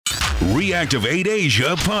Reactivate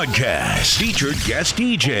Asia podcast. Featured guest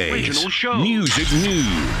DJs. Original show. Music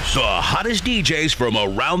news. The hottest DJs from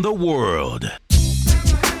around the world.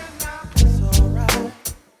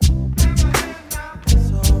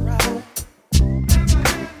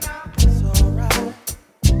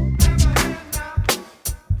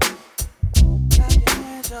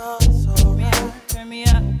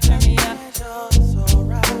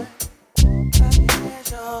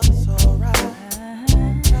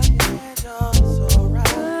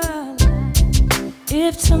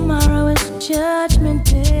 If tomorrow is Judgment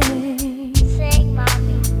Day, Sing,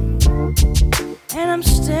 mommy. and I'm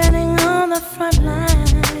standing on the front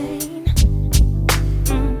line,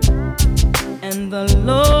 and the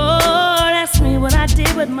Lord asks me what I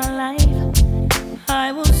did with my life,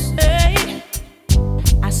 I will say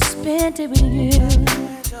I spent it with you.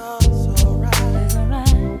 It's alright.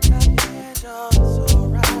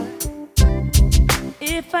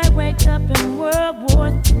 If I wake up in World War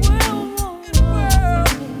III,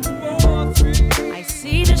 I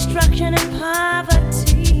see destruction and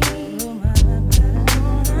poverty,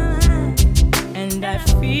 and I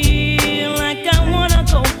feel like I wanna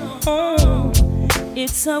go home.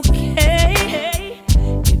 It's okay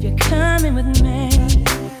if you're coming with me.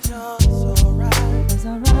 It's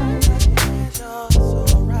alright.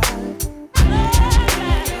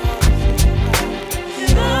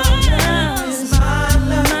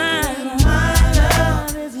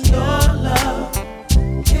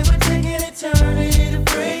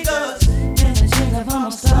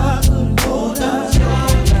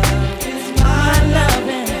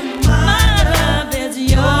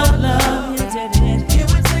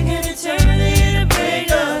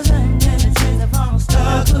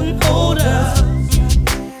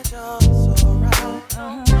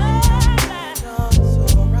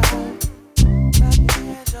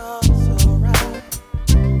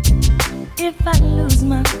 If I lose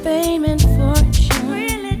my fame and fortune,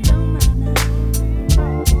 really don't matter,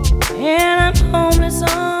 and I'm homeless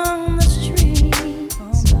on the street,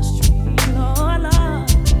 Lord,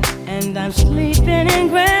 and I'm sleeping in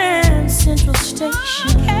Grand Central Station,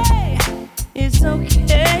 it's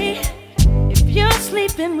okay if you're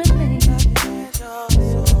sleeping with me.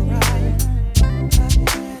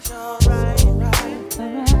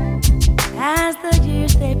 As the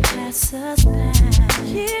years they pass us by,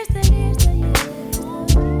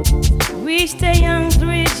 we stay young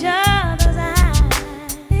through each other's eyes.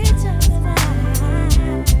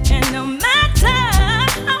 And no matter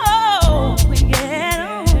how we get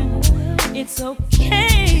on, it's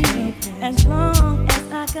okay as long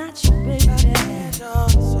as I got you, baby.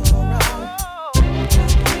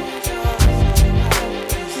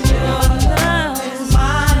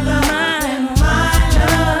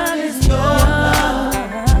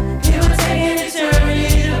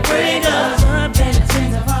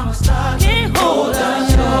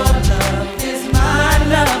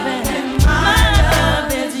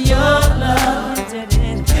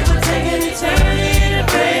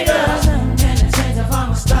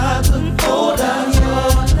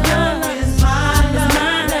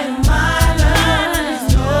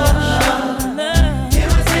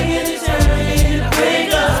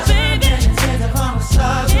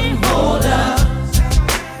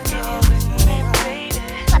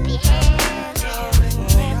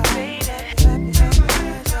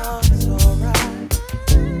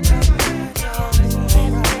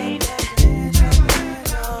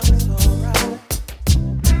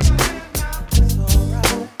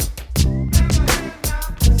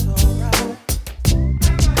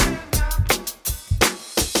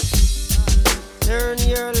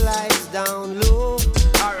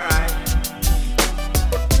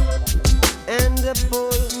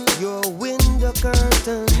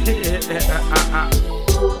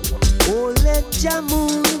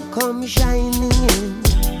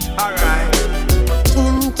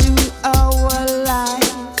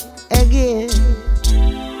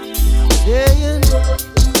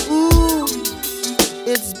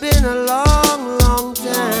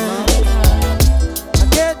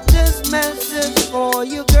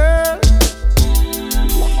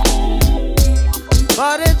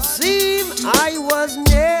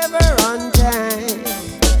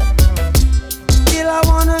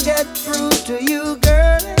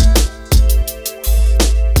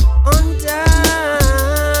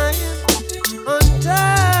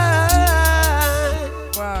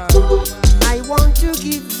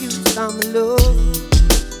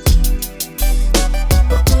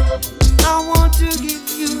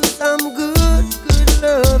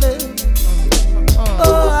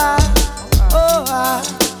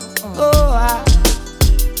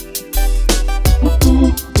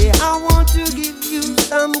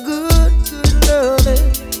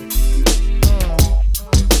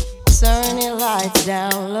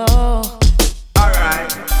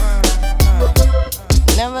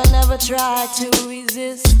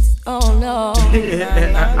 Oh no.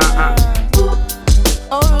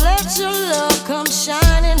 Oh, let your love come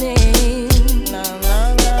shining in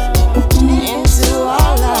into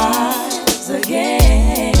our lives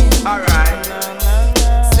again. Alright.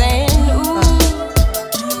 Saying, ooh,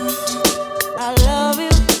 I love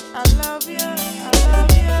you, I love you, I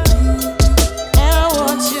love you. And I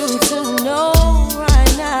want you to know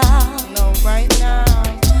right now. Know right now.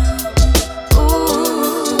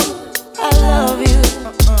 Ooh, I love you.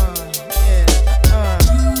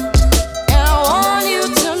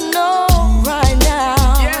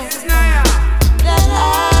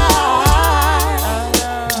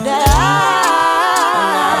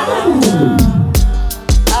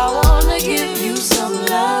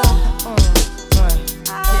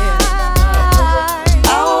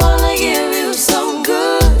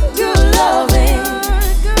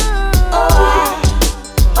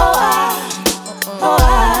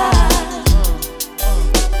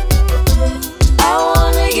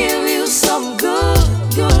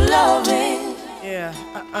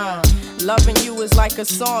 Loving you is like a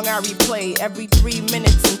song I replay every 3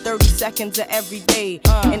 minutes and 30 seconds of every day.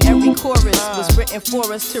 And every chorus was written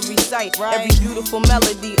for us to recite. Every beautiful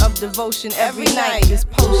melody of devotion every night. This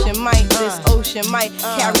potion might, this ocean might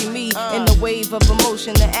carry me in the wave of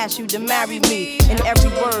emotion to ask you to marry me. And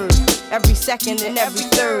every word, every second and every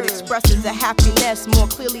third expresses a happiness more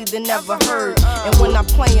clearly than ever heard. And when I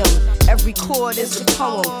play them, every chord is a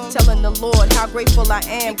poem telling the Lord how grateful I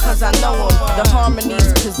am cause I know him. The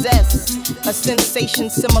harmonies possess a sensation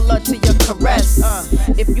similar to your caress.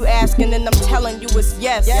 If you asking and I'm telling you it's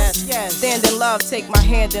yes. Stand in love, take my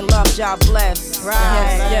hand in love, God bless. Right.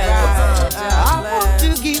 I want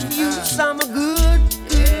to give you some good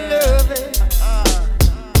loving.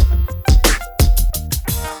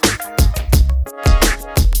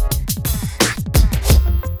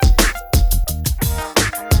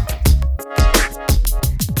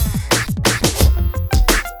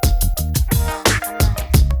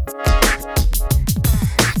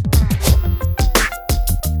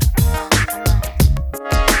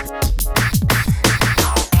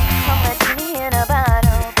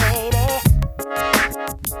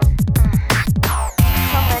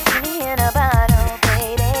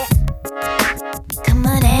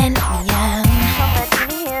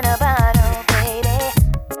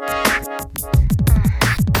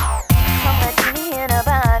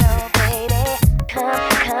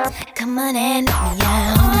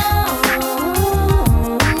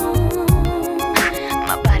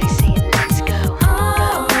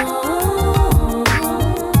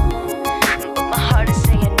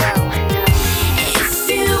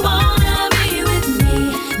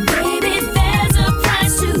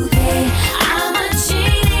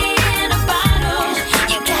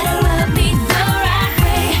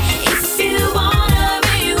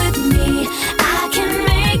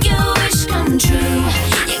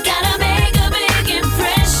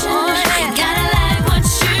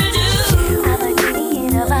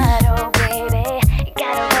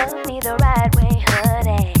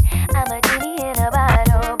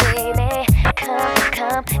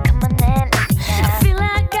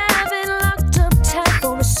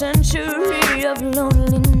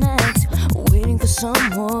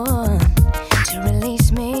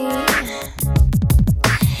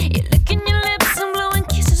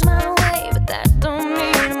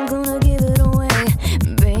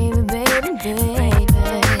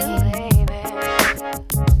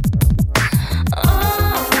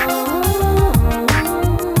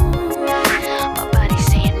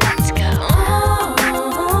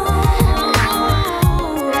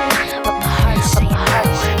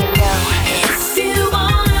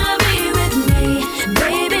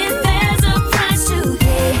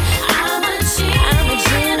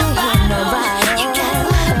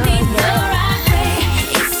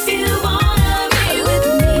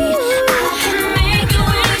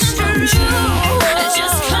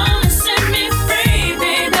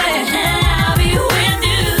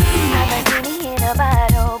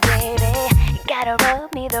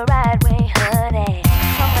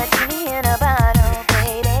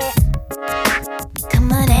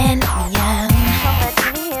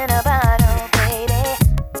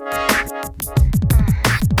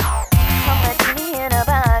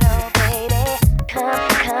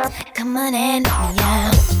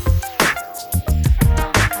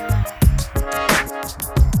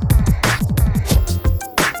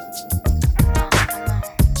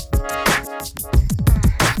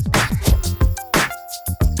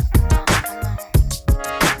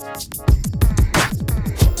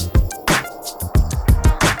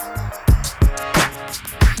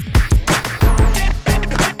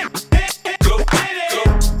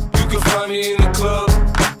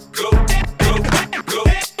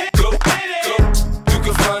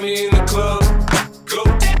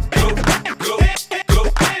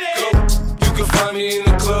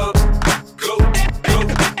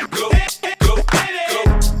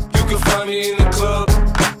 me in the club.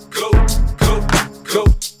 Go, go, go,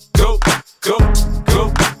 go, go,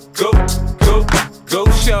 go, go, go,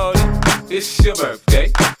 go, shorty. It's your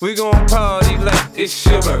birthday. We gon' party like it's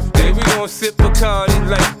your birthday. We gon' sip Bacardi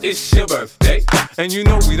like it's your birthday. And you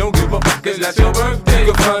know we don't give a fuck, cause that's your birthday.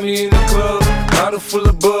 You can find me in the club, bottle full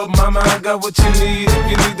of bub. Mama, I got what you need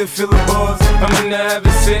if you need to fill the bars. I'm into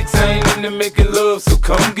having sex, I ain't into making love. So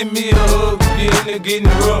come give me a hug if you're into getting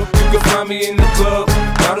rough. You can find me in the club,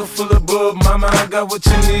 bottle full of bub. Mama, I got what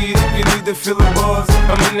you need if you need to fill the bars.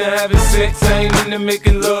 I'm into having sex, I ain't into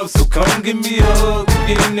making love. So come give me a hug if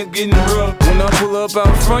you're into getting rough. When I pull up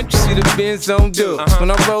out front, you see the Benz on dub.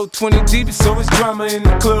 When I roll 20 deep, it's always drama in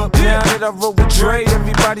the club. Now that I roll with Dre,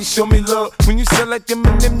 everybody show me love. When you sell like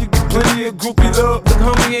Eminem, you get plenty of groupie love. Look,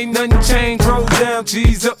 homie, ain't nothing changed. Roll down,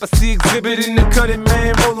 G's up. I see exhibit in the cutting,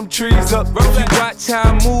 man. Roll them trees up. If you watch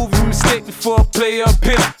how I move, you mistake before I play up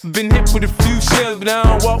here. Been hit with a few shells, but I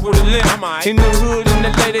don't walk with a limp. In the hood, in the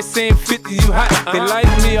LA, they saying 50, you hot. They like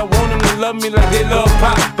me, I want them to love me like they love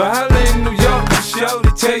pop. But holla in New York, for sure,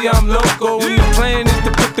 they tell you I'm local. When the plan is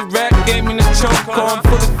to put the rap game in the choke. I'm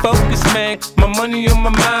fully focused, man. My money on my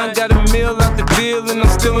mind, got a meal out the deal, and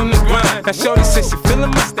I'm still in the grind. Now shorty says she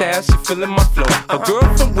feeling my style, she feeling my flow. A girl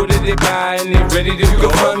from Wooded, they buy, and they ready to go.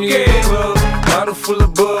 Find me in the club, bottle full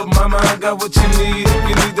of bub. Mama, I got what you need if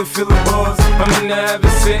you need to fill the bars. I'm into having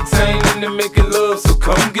sex, I ain't into making love. So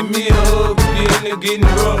come give me a hug if you're into getting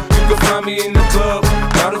rough. You can find me in the club,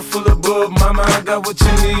 bottle full of bub. Mama, I got what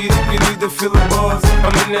you need if you need to fill the bars.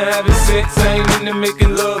 I'm into having sex, I ain't into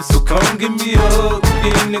making love. So come give me a hug if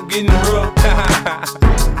you're into getting rough.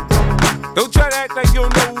 Don't try to act like you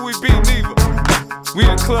don't know who we be, neither. We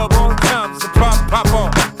in the club all the time, it's a problem, pop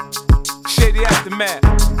on. Shady Aftermath.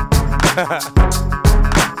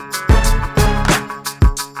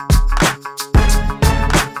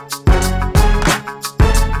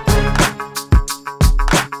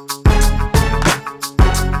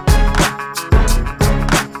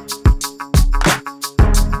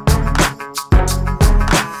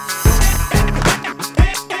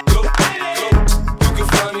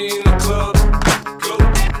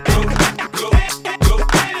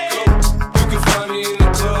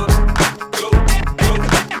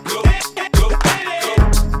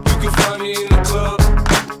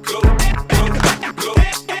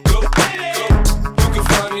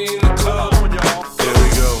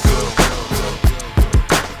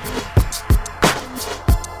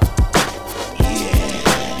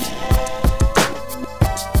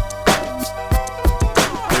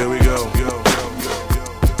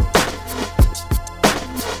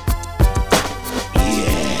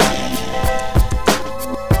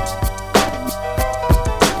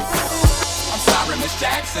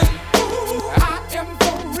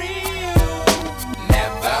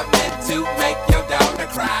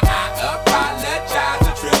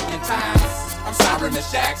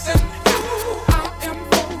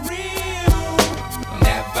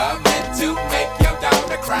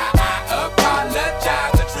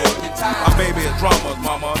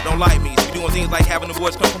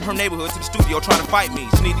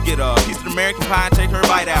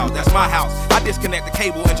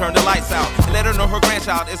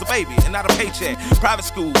 Is a baby and not a paycheck. Private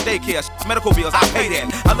school, daycare, medical bills, I pay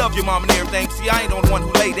that. I love your mom and everything. See, I ain't the one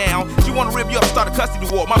who lay down. She wanna rip you up, start a custody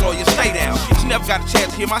war. My lawyer, stay down. She never got a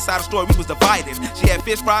chance to hear my side of the story. We was divided. She had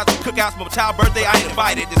fish fries and cookouts for my child's birthday. I ain't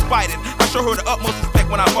invited. Despite it, I show her the utmost respect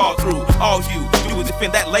when I fall through. All you do is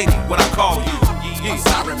defend that lady when I call you. Yeah. I'm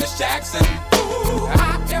sorry, Miss Jackson. Ooh,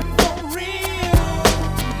 I am for real.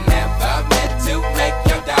 Never meant to make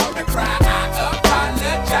your daughter cry. I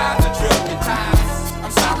apologize a trillion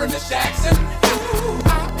times. Sorry, Miss Jackson. Ooh,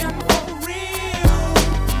 I am for real.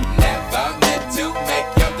 Never meant to make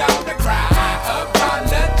your daughter cry. I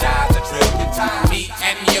apologize a trillion times. Me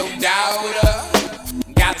and your daughter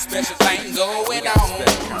got a special thing going on.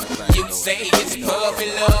 You say it's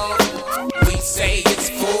puppy love, we say it's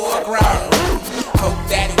full grown. Hope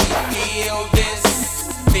that we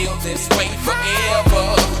feel this way forever.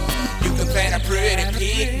 You can plan a pretty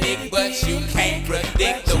picnic, but you can't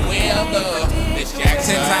predict the weather. Miss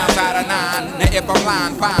Jackson. 10 times out of 9. Now if I'm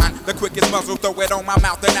lying, fine. The quickest muzzle, throw it on my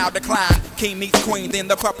mouth and I'll decline. King meets queen, then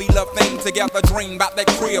the puppy love thing. Together dream about that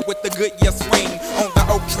crib with the good year swing. On the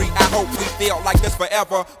oak tree, I hope we feel like this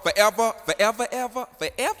forever. Forever, forever, ever,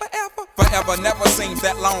 forever, ever. Forever never seems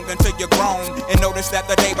that long until you're grown. And notice that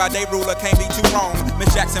the day by day ruler can't be too wrong.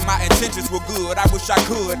 Miss Jackson, my intentions were good. I wish I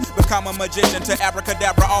could become a magician to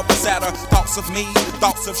abracadabra all the sadder. Thoughts of me,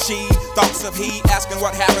 thoughts of she, thoughts of he. Asking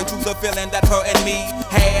what happened to the feeling that her and me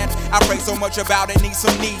had. I pray so much about it, need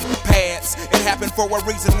some knee pads. It happened for a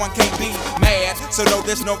reason, one can't be mad. So know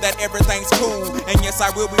this, know that everything's cool. And yes, I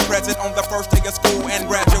will be present on the first day of school and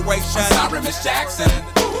graduation. I'm sorry, Miss Jackson.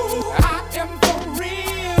 Ooh, I am for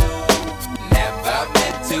real. Never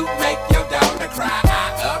meant to make your daughter cry.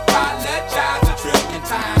 I apologize a trillion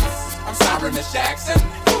times. I'm sorry, Miss Jackson.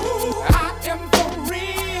 Ooh, I am for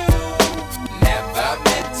real. Never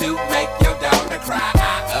meant to make your daughter cry.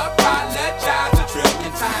 I apologize a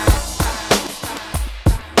trillion times.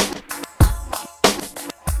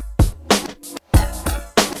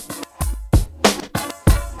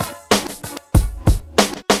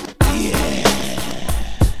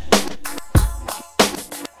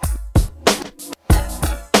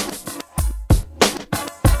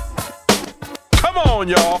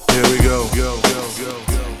 Y'all. Here we go. I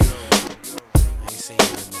ain't seen you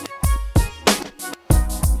in a minute.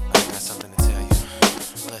 I got something to tell you.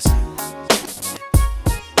 Listen.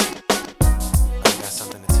 I got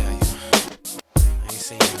something to tell you. I ain't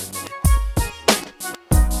seen you in a minute.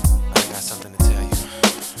 I got something to tell you.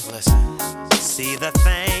 Listen. See, the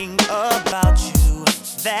thing about you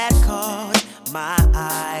that caught my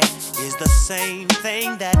eye is the same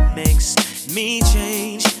thing that makes me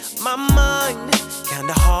change my mind.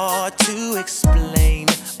 Kinda hard to explain,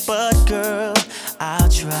 but girl, I'll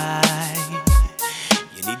try.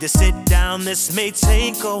 You need to sit down, this may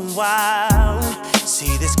take a while.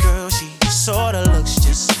 See this girl, she sorta looks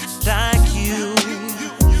just like you.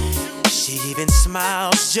 She even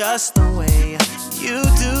smiles just the way you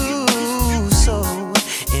do. So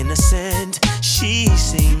innocent she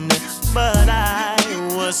seemed, but I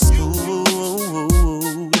was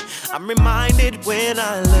fooled. I'm reminded when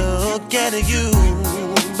I look at you,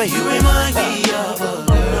 but you remind me of a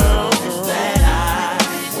girl that I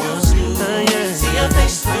once knew. See her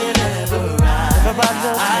face whenever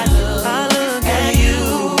I look at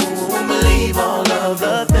you. Won't believe all of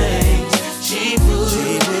the things she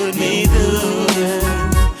put me through.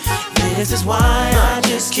 This is why I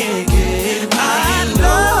just can't get with you. I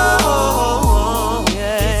know.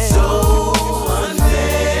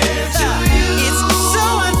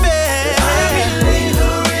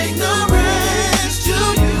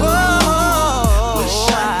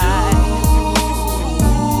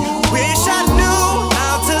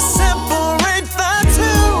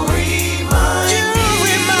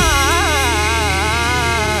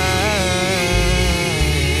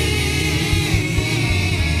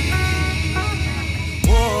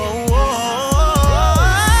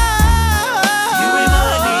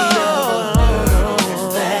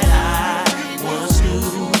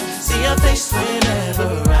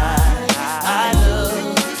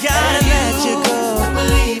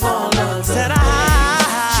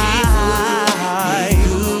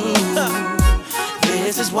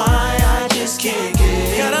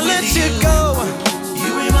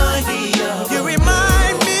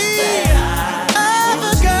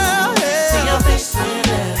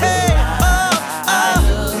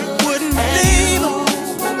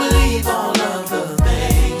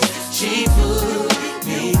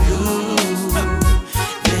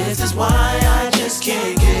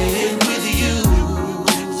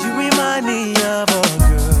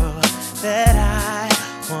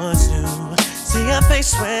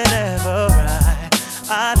 Whenever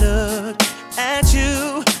I look at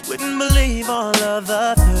you, wouldn't believe all of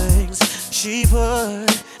the things she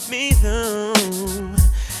put me through.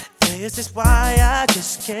 This is why I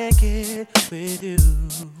just can't get with you.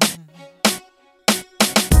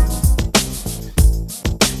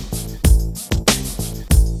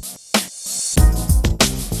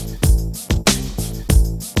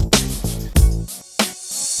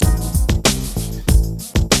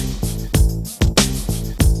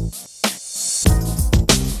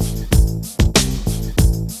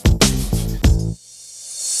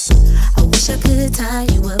 I could tie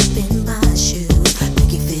you up in my shoes,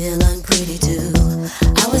 make you feel unpretty too.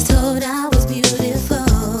 I was told I was beautiful,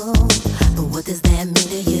 but what does that mean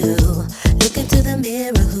to you? Look into the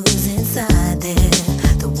mirror, who's inside there?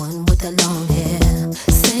 The one with the long hair.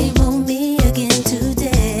 Same old me again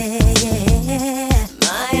today.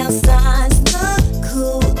 My outside's not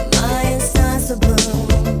cool, my inside's a bloom.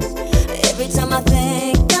 Every time I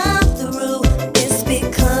think I'm through, it's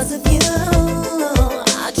because of you.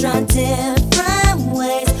 I try different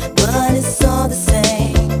ways, but it's all the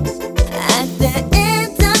same.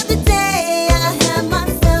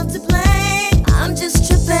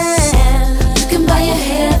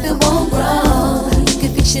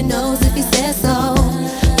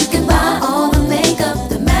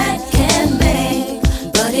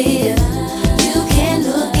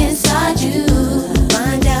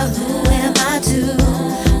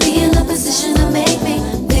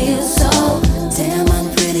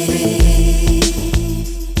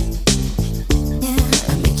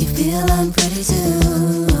 feel I'm pretty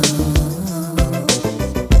too.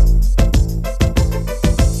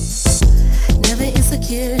 Never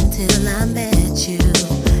insecure until I met you.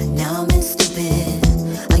 Now I'm stupid.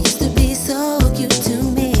 I used to be so cute to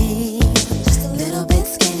me, just a little bit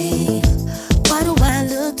skinny. Why do I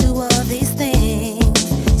look to all these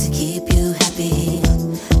things to keep you happy?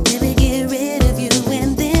 Maybe get rid of you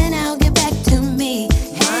and then I'll get back to me.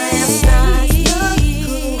 My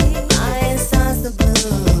stars the blue.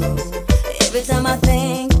 Every time I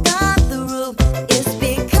think of the roof, it's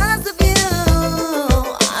because of you.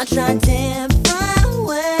 I try different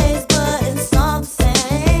ways, but it's all the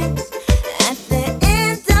same. At the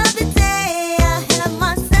end of the day, I have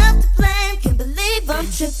myself to blame. Can't believe I'm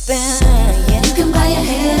tripping. Yeah. You can buy a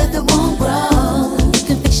hair that won't grow. You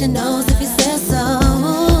can fix your nose if you say so.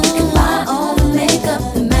 You can buy all the makeup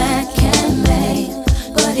the Mac can make.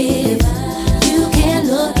 But if you can't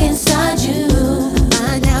look inside you,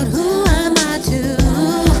 find out who am I to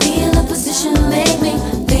be in a position to make me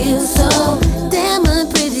feel so damn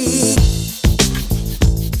pretty.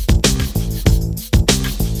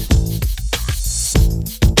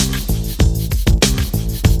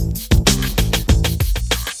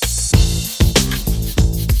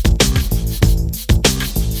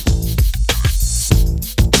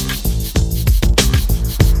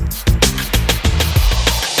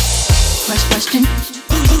 First question.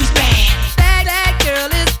 Who's bad? That girl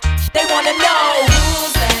is. They wanna know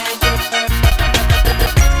who's bad.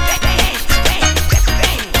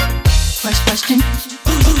 First question.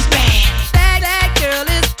 Who's bad? That girl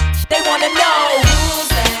is. They wanna know who's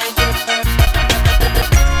bad.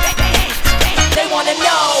 They wanna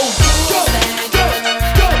know who's bad.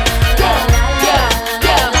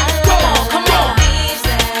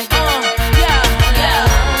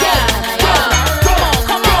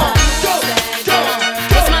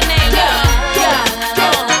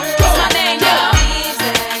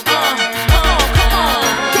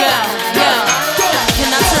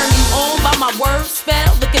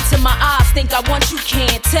 Think I want you,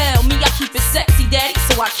 can't tell me I keep it sexy, daddy,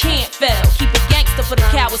 so I can't fail. Keep it gangster for the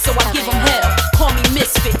cowards, so I give them hell. Call me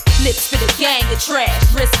misfit, lips for the gang of trash.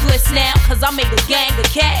 Wrist bliss now, cause I made a gang of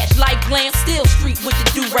cash. Like glam, still street with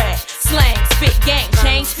the do-rag. Slang, spit, gang,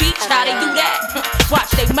 change speech, how they do that? Watch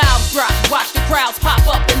they mouths drop, watch the crowds pop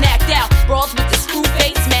up and act out. Brawls with the screw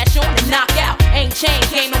face, smash on and knock out. Ain't chain,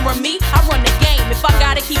 can't run me, I run the game. If I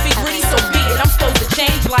gotta keep it gritty, so be it. I'm supposed to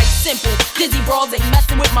change like simple. Dizzy brawls ain't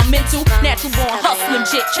messing with my mental. Natural born hustling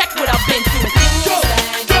shit, check what I've been through.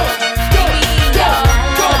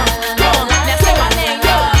 Now say my name,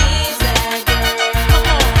 yo.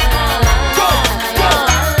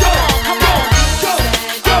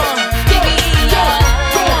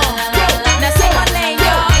 Now say my name,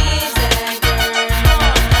 yo.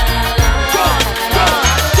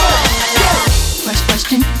 First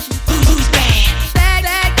question. Who's bad?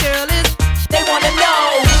 That girl is. They wanna know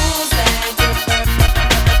who's bad.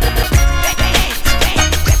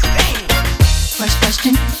 First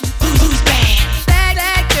question. Who's bad?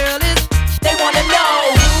 That girl is. They wanna know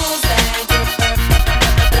who's bad.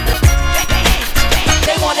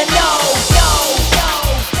 They wanna know.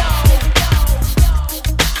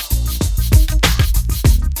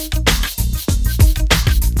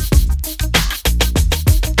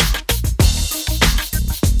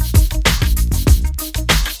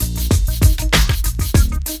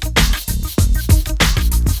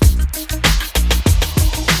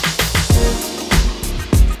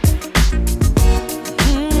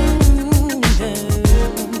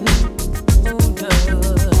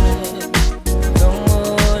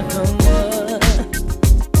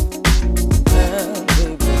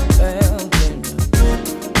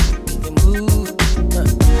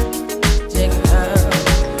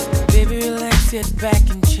 Sit back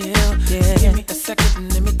and chill. Yeah. Give me a second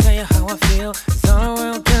and let me tell you how I feel. It's all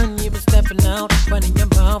around done, you've been stepping out. Running your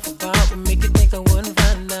mouth about would make you think I wouldn't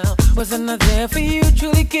find out. Wasn't I there for you,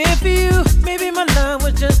 truly cared for you? Maybe my love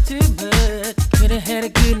was just too much. Could've had a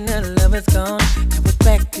good night, love is gone. Now it's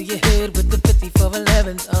back to your head with the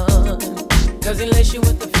 5411s on. Cause he lace you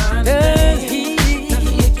with the fine thing. Does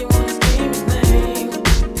he make you wanna scream his name?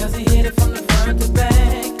 Does he hit it from the front to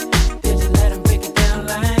back? Did you let him break it down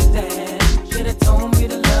like that? Should've told me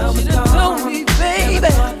the love was gone. Told me, baby.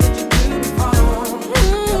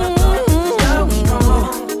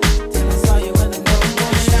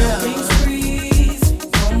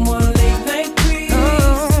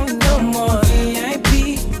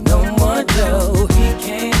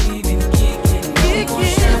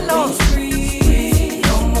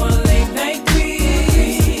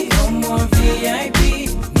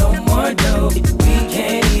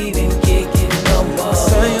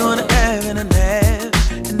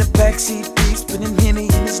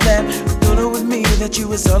 what you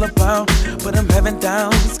was all about. But I'm having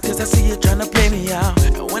doubts, cause I see you tryna play me out.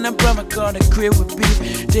 And when I brought my car to crib with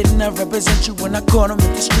beef, didn't I represent you when I caught him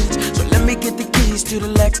in the streets? So let me get the keys to the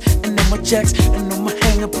Lex, and then my checks, and I'ma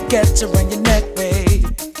hang up baguettes around your neck, babe.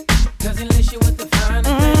 Does it lace you with the fine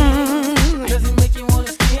thing? Does it make you wanna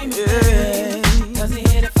scream? Yeah. Does it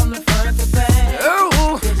hit it from the front to back?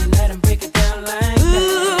 Oh. Did you let him break it down like that?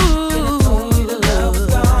 Then I told you the love was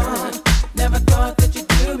gone. Never thought that you'd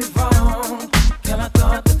do me wrong. Girl, I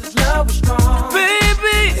thought that this love was strong.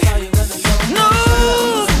 Baby, no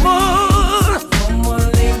more. No more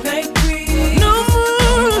late night creep. No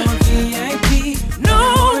more VIP. No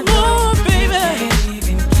more, baby.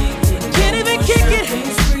 Can't even kick it.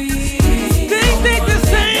 Things ain't the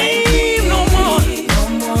same no more. No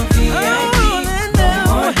more VIP.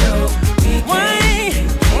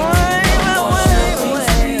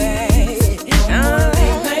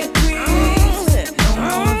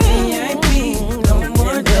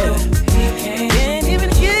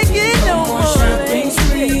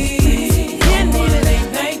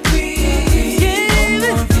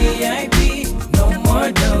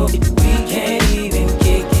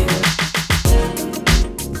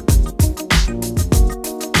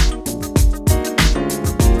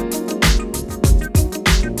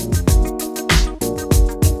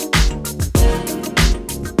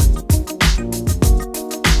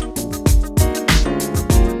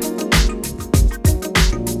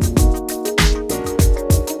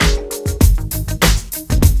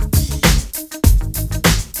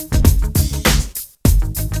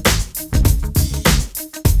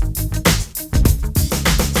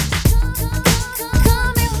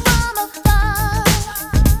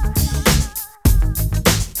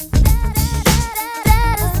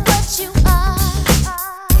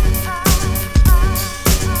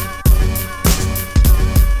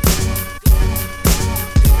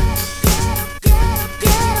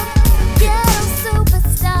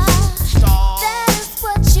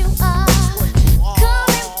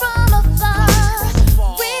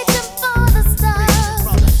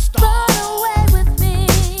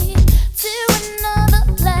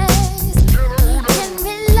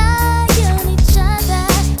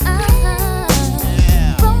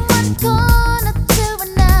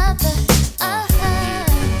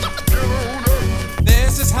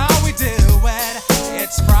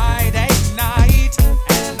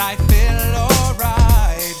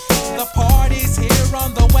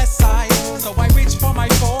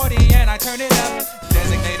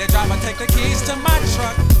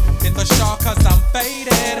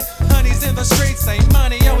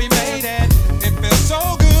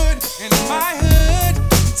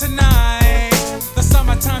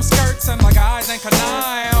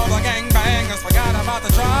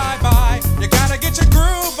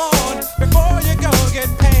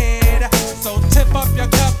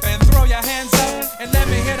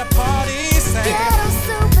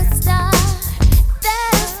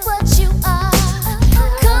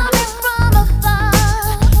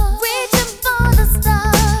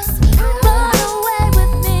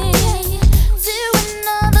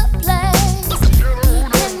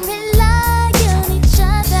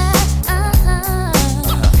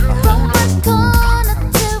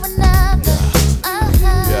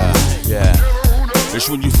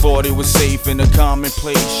 When you thought it was safe in a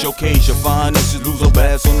commonplace, showcase your finest, lose a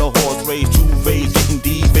bass on the horse race, two-phase, getting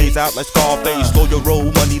D-phase out like Scarface, slow your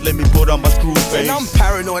roll money, let me put on my screw face. And I'm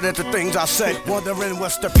paranoid at the things I said, wondering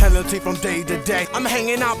what's the penalty from day to day. I'm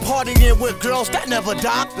hanging out partying with girls that never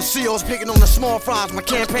die. The CEO's picking on the small fries, my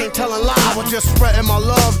campaign telling lies. I was just spreading my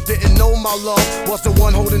love, didn't know my love was the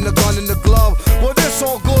one holding the gun in the glove. Well, it's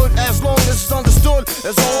all good as long as it's understood.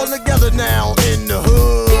 It's all together now in the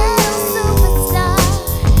hood.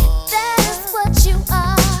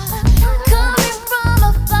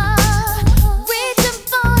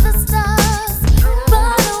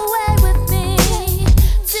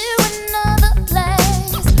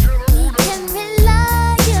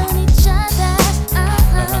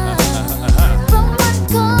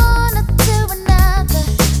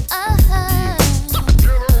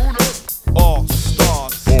 All stars.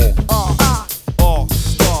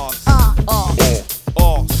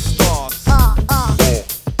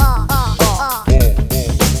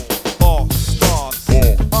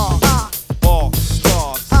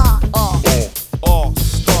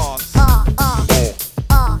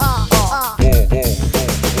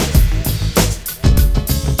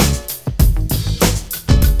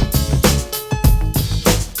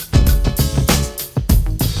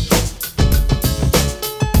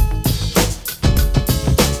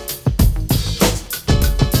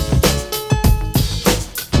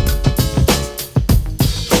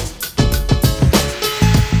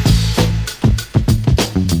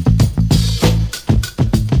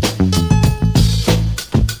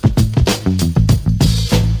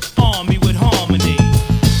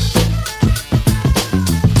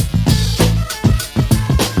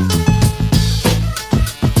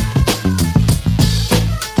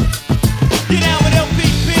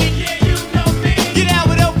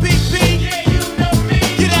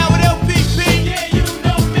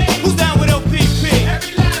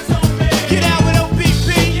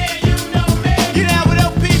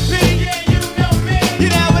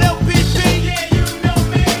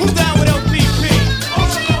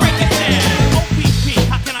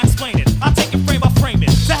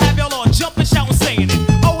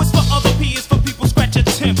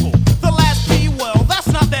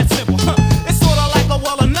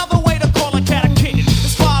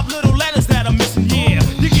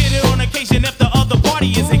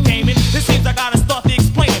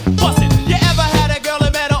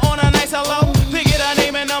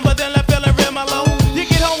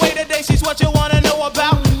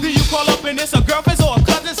 miss a girlfriend's or a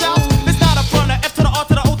cousin's house. It's not a front, a F to the R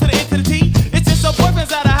to the O to the N to the T. It's just a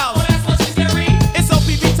boyfriend's at a house. Oh, that's what she's carrying. It's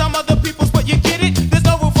OPP, some other people's, but you get it. There's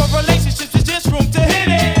no room for relationships, there's just room to hit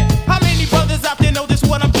it. How many brothers out there know this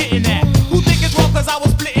what I'm getting at? Who think it's wrong cause I was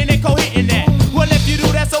splitting and co-hitting that? Well, if you do,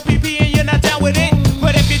 that's OPP and you're not down with it.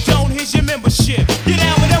 But if you don't, here's your membership. You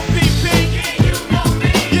down with OPP? Yeah, you know me.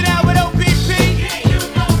 You down with OPP? Yeah, you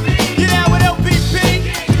know me. You down with OPP?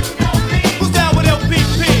 Yeah, you know me. Who's down with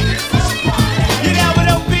OPP? You down with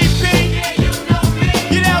OPP? Yeah, you know me.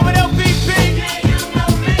 You down with OPP? Yeah, you know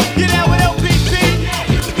me. You down with OPP? Yeah,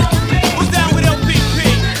 you know me. Who's down with OPP?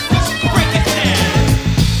 Break it down.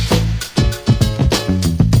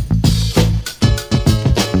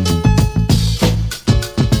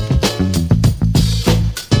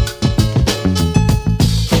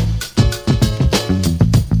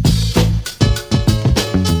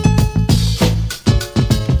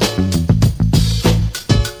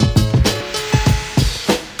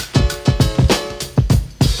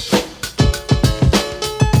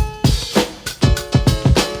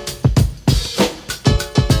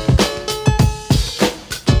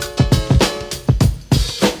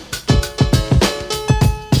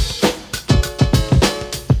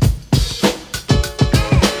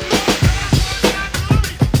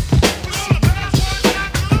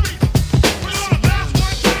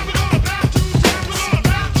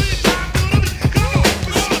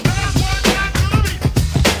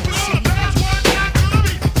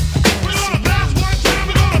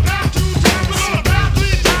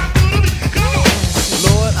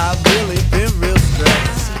 Lord, I've really been real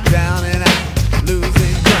stressed, down and out,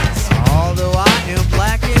 losing grass. Although I am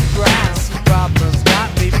black and brown, problems got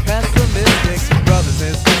me pessimistic. Brothers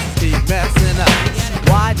and sisters keep messing up.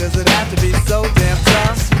 Why does it have to be so damn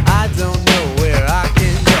tough? I don't know where I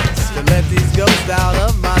can go to let these ghosts out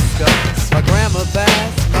of my skull. My grandma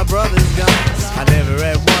passed, my brother's gone. I never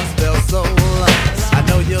at once felt so alone. I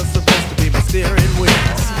know you're supposed to be my steering wheel,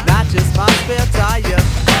 not just my spare tire.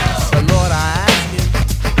 But Lord, I ask you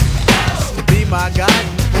to be my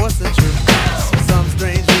guiding force and truth. For some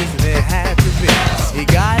strange reason it had to be. He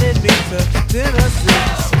guided me to Tennessee.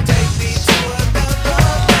 Take me to another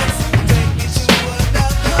place. Take me to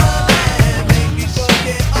another land. Make me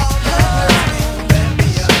forget all the hurt. Let me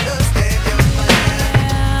understand your plan.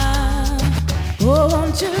 Oh,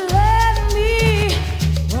 won't you let me?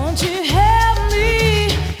 Won't you help me?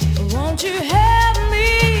 Won't you help me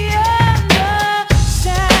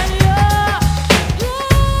understand your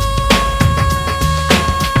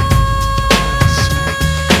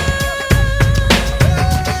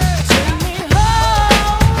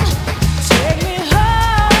Take me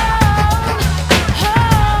home,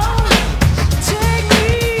 home. Take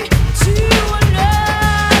me to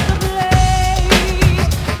another place.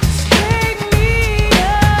 Take me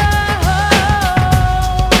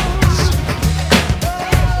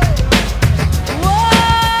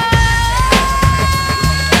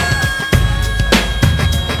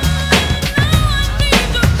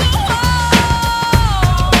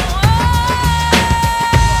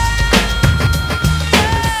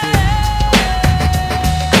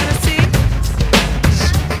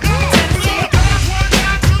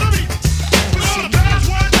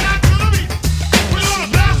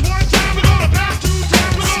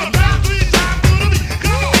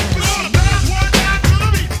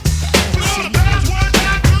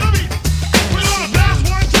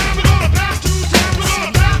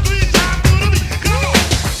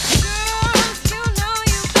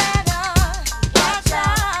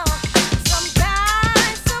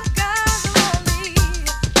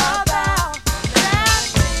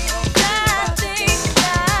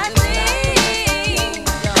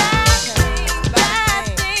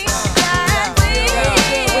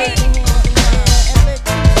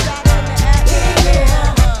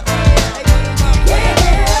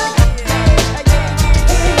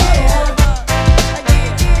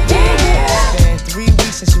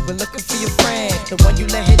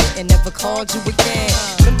called you again.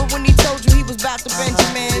 Remember when he told you he was about to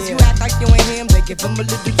Benjamins? You act like you ain't him, they give him a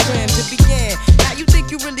little trim to begin. Now you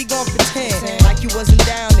think you really gon' pretend like you wasn't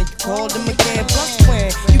down and you called him again. Plus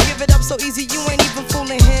when you give it up so easy, you ain't even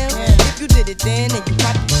fooling him. If you did it then you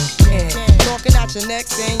probably can. Talking out your neck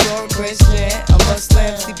saying you're a Christian, a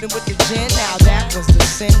Muslim, sleeping with the gin. Now that was the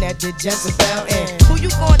sin that did Jezebel in. Who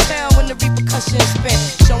you gon' tell when the repercussions spin?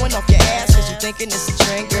 Showing off your ass cause you thinking it's a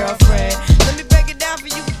trend, girlfriend. Let me break it down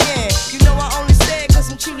for you again. You know I only say it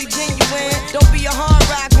cause I'm truly genuine. Don't be a hard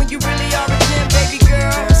rock when you really are a gem, baby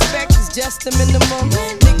girl. Respect is just the minimum.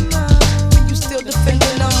 When you still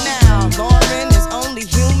defending them now. Lauren is only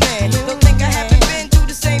human. Don't think I haven't been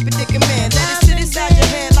through the same predicament. Let it sit inside your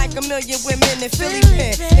head like a million women. in Philly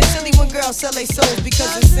pen. It's silly when girls sell their souls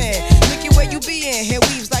because it's sin. Look at where you be in. Hair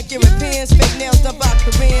weaves like Europeans. Fake nails done by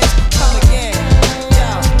Koreans. Come again.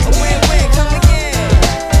 Yo, a win-win. Come again.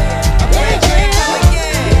 A win-win. Come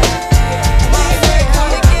again. Win-win.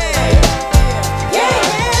 Come again. Yeah.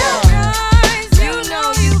 Guys, you know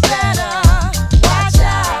you better watch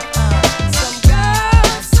out.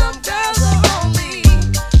 Some girls are only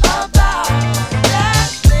about that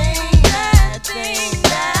thing, that thing,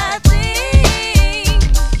 that thing,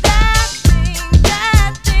 that thing,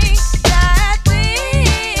 that thing, that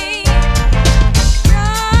thing.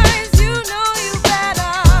 Guys, you know you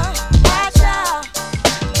better watch out.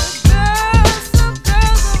 Some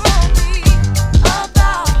girls are only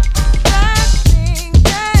about that thing,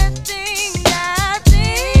 that thing, that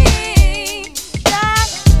thing, that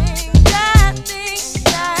thing, that thing,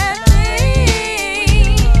 that thing.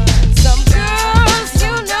 Some girls,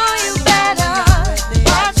 you know you better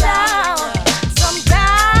watch out. Some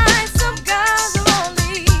guys, some girls are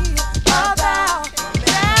only about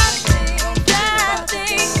that thing, that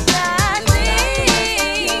thing, that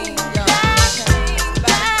thing,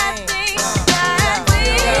 that thing, that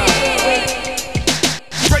thing.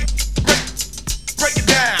 Break it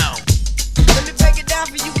down. Let me break it down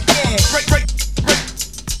for you again. Break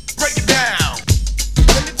it down.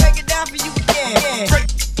 Let me break it down for you again.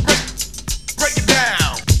 Break it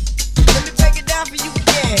down. Let me break it down for you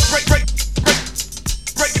again.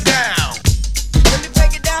 Break it down. Let me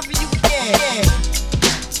break it down for you again.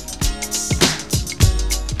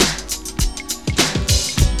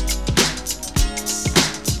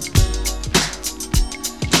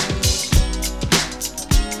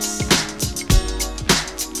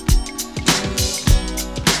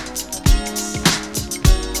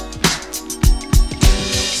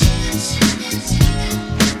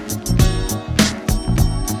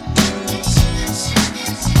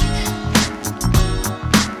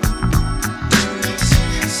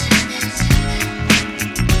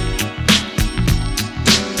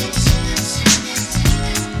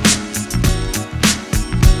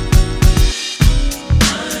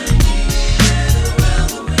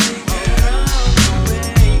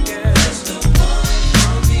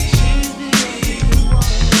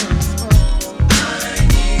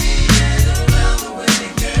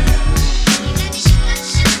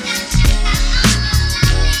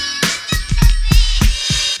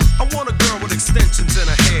 I want a girl with extensions in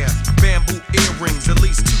her hair, bamboo earrings, at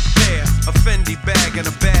least 2 pair, a Fendi bag and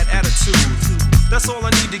a bad attitude. That's all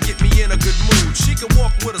I need to get me in a good mood. She can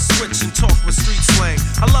walk with a switch and talk with street slang.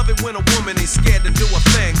 I love it when a woman ain't scared to do a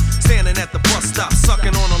thing. Standing at the bus stop,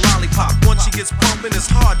 sucking on a lollipop. Once she gets pumping, it's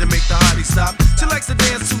hard to make the hottie stop. She likes to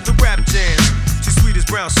dance to the rap jam. She's sweet as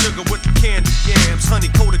brown sugar with the candy yams. Honey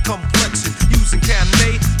coated complexion, using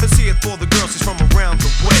Cabernet. Let's hear it for the girl, she's from around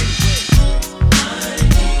the way.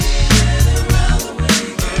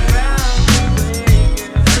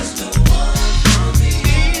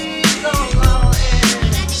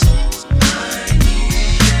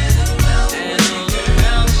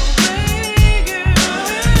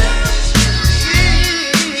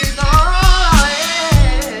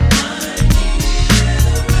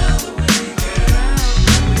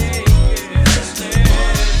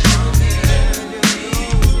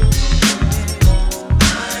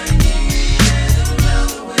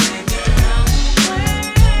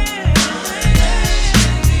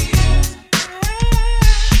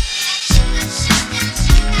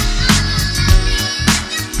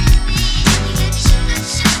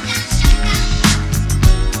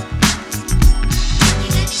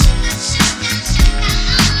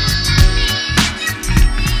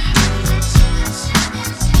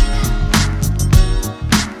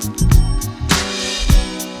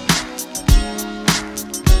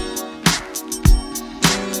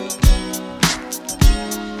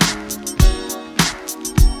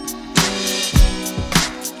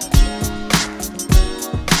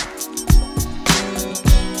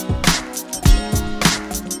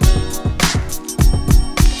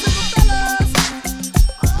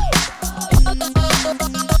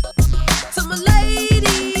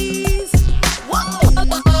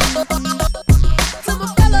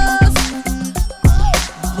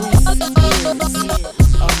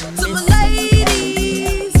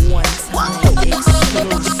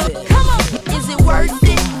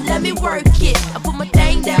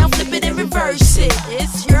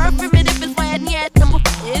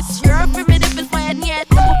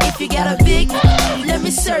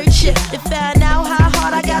 search it to find out how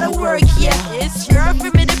hard I gotta work. Yeah, it's your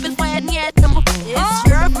primitive and when yet. It's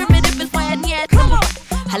your primitive and when yet.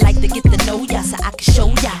 I like to get to know ya so I can show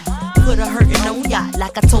ya. Put a hurtin' on ya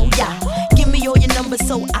like I told ya. Give me all your numbers number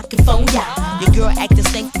so I can phone ya. Your girl acting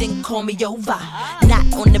stank, then call me over.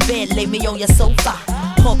 Not on the bed, lay me on your sofa.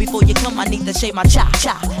 Call before you come, I need to shave my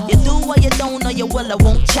cha-cha. You do or you don't, or you will, I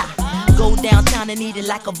won't cha. Go downtown and eat it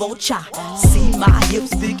like a vulture. See my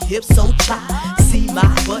hips, big hips, so cha. See my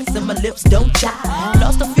butts and my lips, don't cha.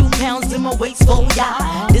 Lost a few pounds in my waist, oh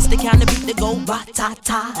yeah. This the kind of beat that go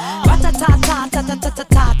ra-ta-ta.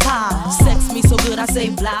 Ra-ta-ta-ta-ta-ta-ta-ta-ta. Sex me so good, I say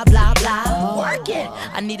blah, blah, blah. Work it,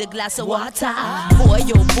 I need a glass of water. Boy,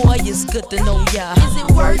 oh boy, it's good to know ya. Is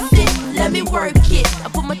it worth it? Let me work it. I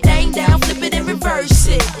put my thing down, flip it and reverse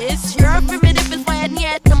it. It's your primitive, it's why I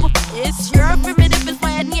need number. It's your primitive, it's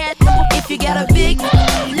why I need number. If you got a big,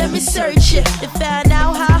 let me search it to find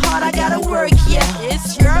out how hard I gotta work, yeah.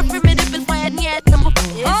 It's your primitive, it's why I need number.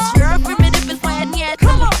 It's your primitive, it's why I need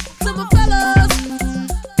number. Some fellas,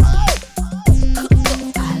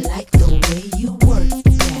 I like the way you work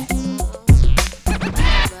that.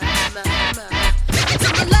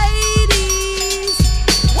 Some ladies,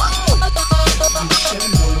 whoa, you should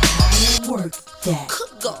know how to work that.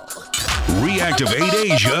 Reactivate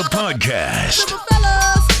Asia podcast.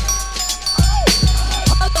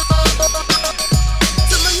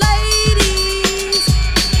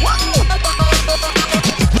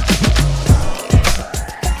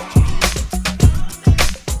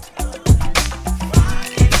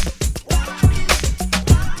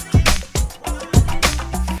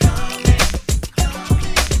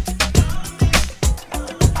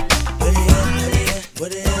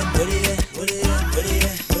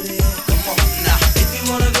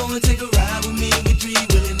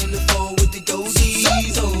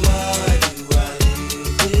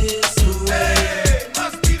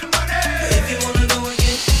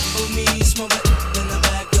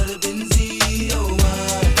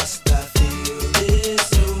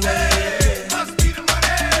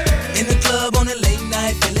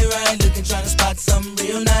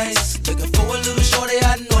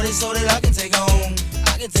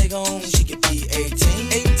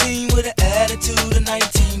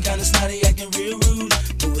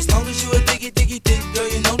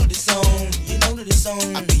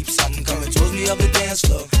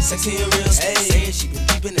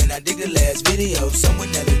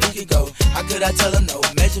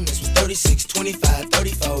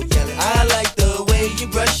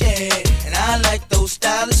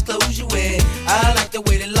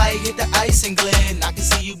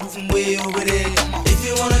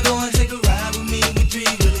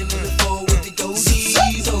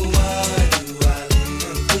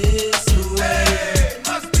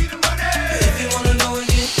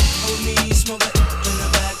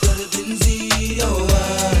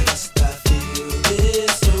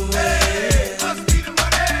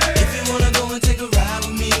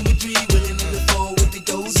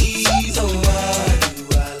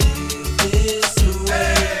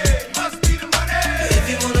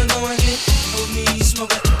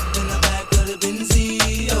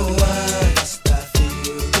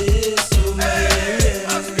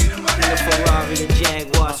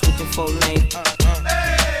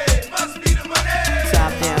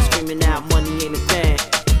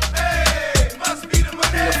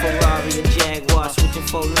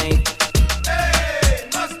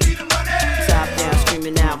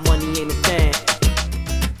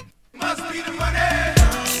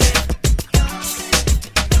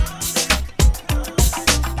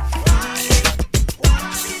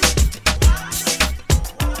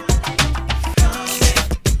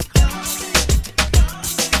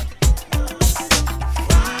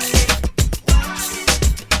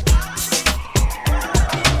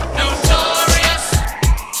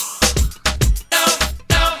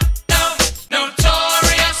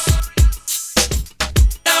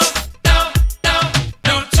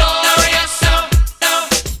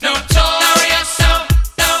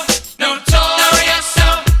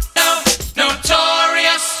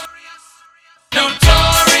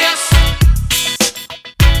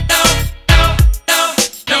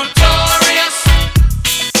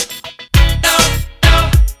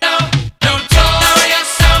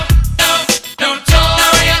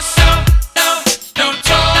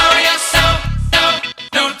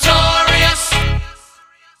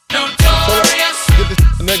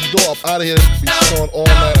 Out of here, be showing all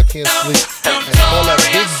night, I can't sleep. And all that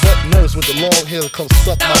big butt nurse with the long hair come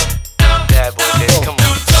suck my bad boy, come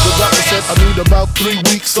on. The doctor said I need about 3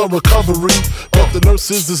 weeks of recovery, but the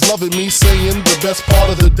nurses is loving me, saying the best part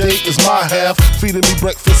of the day is my half, feeding me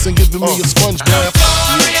breakfast and giving me a sponge bath.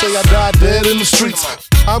 Say I died dead in the streets,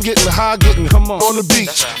 I'm getting high, getting on the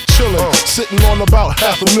beach, chilling, sitting on about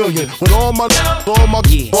 $500,000 with all my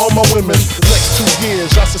women. The next 2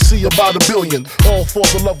 years I should see about $1 billion, all for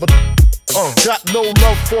the love of Got no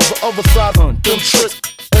love for the other side. Them tricks.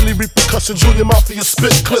 Any repercussion, Junior Mafia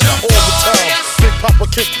spit clip all the time. Big Papa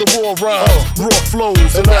kick the raw rhymes, raw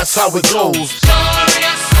flows, and that's how it goes.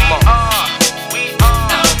 Come on. We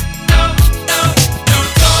are.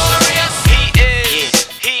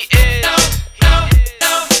 He is.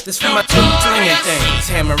 This for my two ringing things,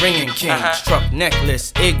 hammer ringing kings, truck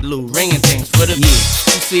necklace, igloo ringing things for the years.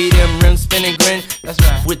 You see them rims spinning grin, that's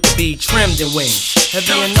right. With the B trimmed and wings,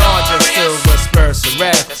 heavy and larger, silver spurs to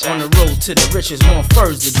rap. On the road to the riches, more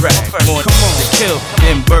furs to drag, more to kill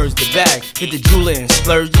than birds to bag. Hit the jeweler and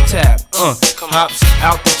splurge the tab. Hops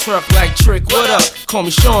out the truck like Trick. What up? Call me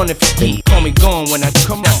Sean if you need. Call me gone when I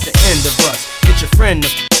come. That's the end of us. Get your friend to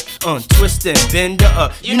twist and bend her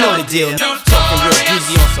up. You know the deal. Talking real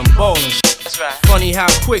greasy on some ballin' shit. That's right. Funny how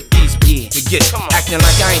quick these be to get. Acting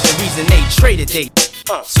like I ain't the reason they traded they.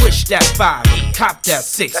 Switch that 5, cop that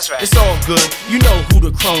 6. That's right. It's all good. You know who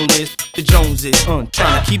the Chrome is, the Jones is. Trying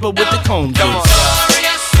to keep up with the Combs. Come on, we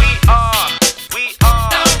are.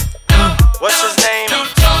 What's his name?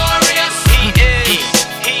 He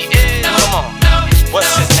is. Come on.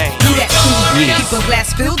 What's his name? Keep a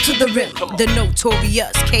glass filled to the rim. The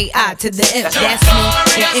notorious K.I. to the M. That's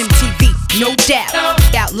me and MTV, no doubt.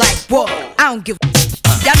 Out like whoa, I don't give a.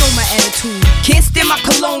 Y'all know my attitude. Can't stand my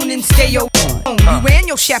cologne and stay your own. You and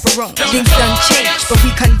your chaperone. Things done changed, but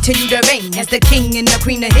we continue to reign as the king and the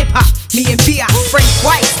queen of hip hop. Me and B.I. Frank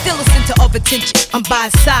White, still a center of attention. I'm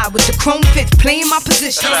by his side with the chrome fifth, playing my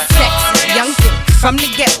position. Sexy, young thing from the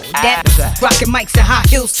ghetto. That rockin' mics and high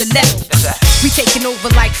heels stiletto. We taking over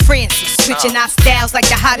like Francis, switching our styles like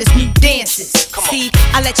the hottest new dances. See,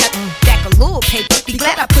 I let y'all back a little paper. Be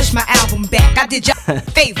glad I pushed my album back. I did y'all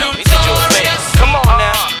favor. Come on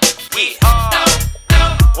now. We are.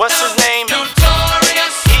 What's his name?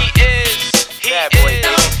 He is. Bad boy,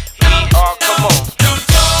 baby. We are. Come on.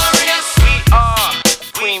 We are.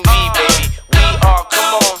 Queen B, baby. We are.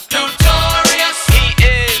 Come on. He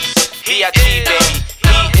is. B.I.G. baby.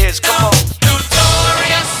 He is. Come on.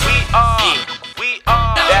 We are. We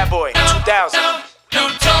are. Bad boy. 2000.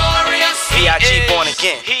 B.I.G. born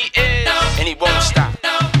again. He is. And he won't stop.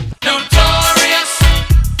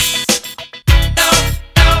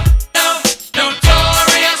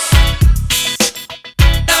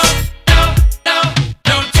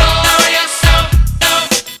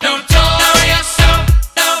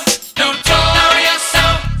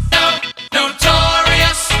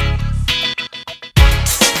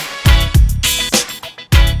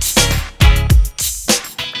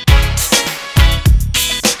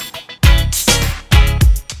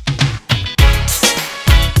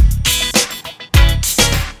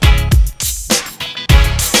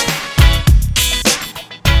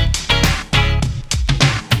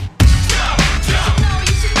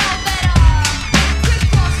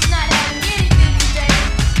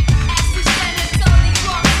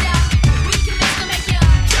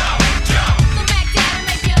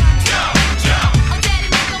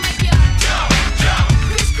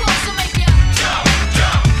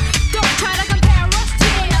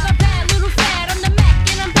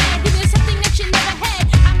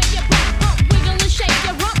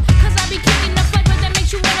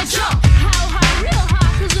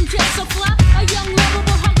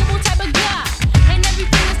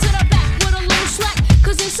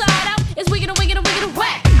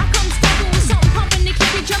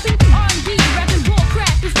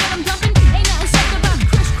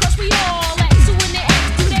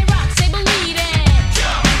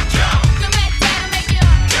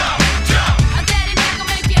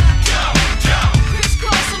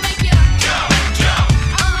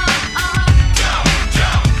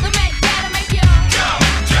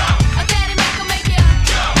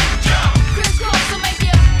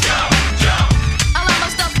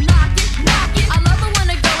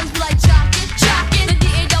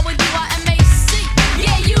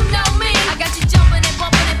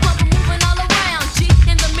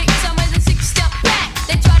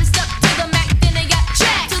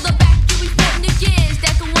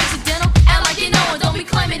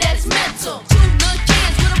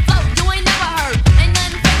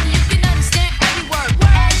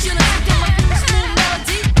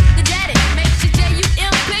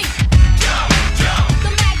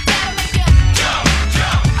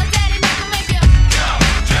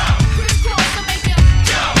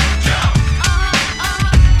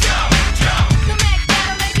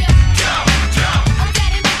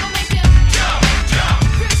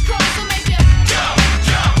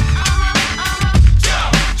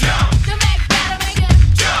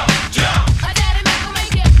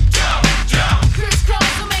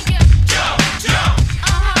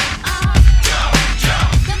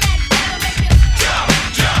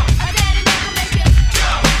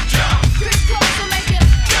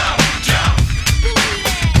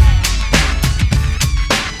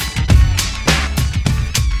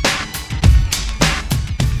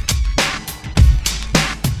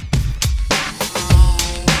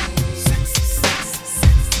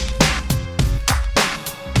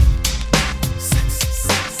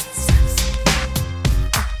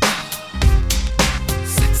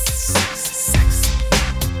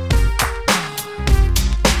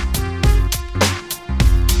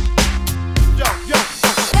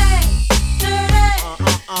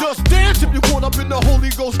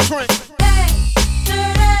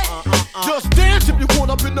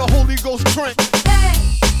 Ghost trance.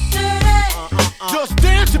 Just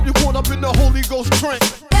dance if you want up in the Holy Ghost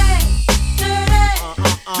trance.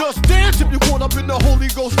 Just dance if you want up in the Holy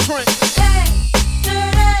Ghost trance.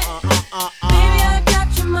 Baby, I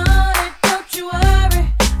got your money, don't you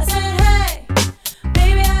worry. I said, hey,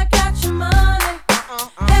 baby, I got your money.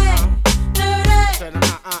 Hey, dirty.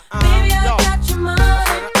 Baby, I got your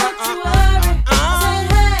money, don't you worry. I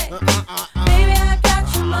said, hey, baby, I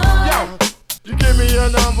got your money. Yo, you give me your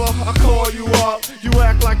number, I call you up. You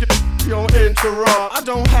act like you don't interrupt. I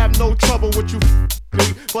don't have no trouble with you,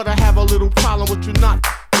 me, but I have a little problem with you not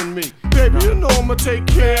me. Baby, you know I'ma take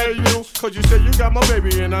care of you, cause you said you got my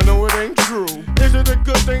baby and I know it ain't true. Is it a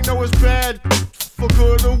good thing? No, it's bad. For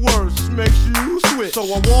good or worse, makes you switch. So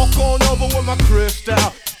I walk on over with my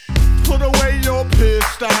crystal. Put away your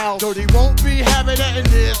pistol. Dirty won't be having that in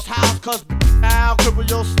this house, cause I'll cripple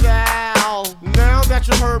your style. Now that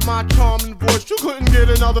you heard my charming voice, you couldn't get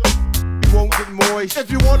another. You won't get moist. If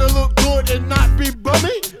you wanna look good and not be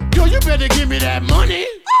bummy, yo, you better give me that money.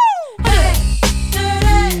 Hey,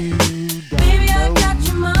 baby, I got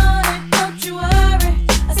your money, don't you worry.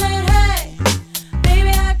 I said, hey, baby,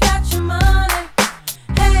 I got your money.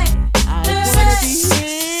 Hey, baby, I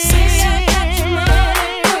got your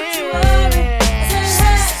money, don't you worry. I said,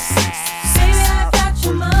 hey, baby, I got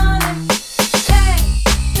your money. Hey,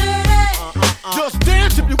 just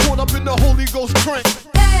dance if you want up in the Holy Ghost trance.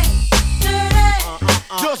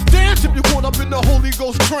 Just dance if you want up in the Holy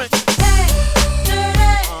Ghost trance.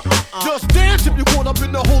 Just dance if you want up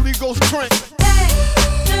in the Holy Ghost trance.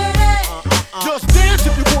 Just dance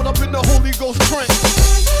if you want up in the Holy Ghost trance.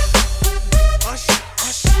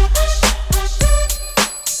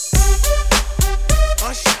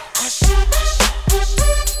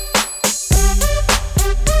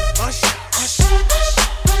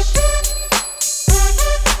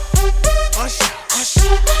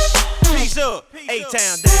 Peace up,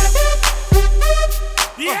 A-Town down.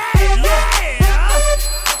 Yeah, yeah.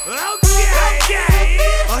 Okay.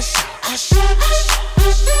 Hush, hush, hush.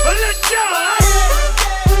 Let's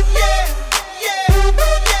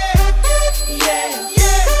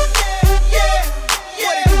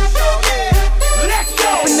go. Let's go.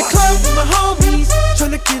 In the club with my homies,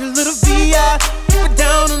 tryna get a little VI. Keep it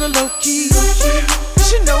down on the low key. You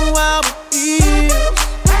should know how it feels.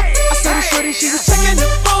 I saw the shorty, she was checking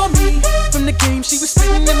up on me. From the game, she was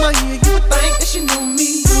spitting in my ear. You would think that she knew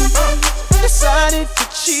me. Decided to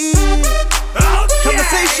cheat.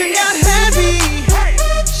 Conversation got heavy.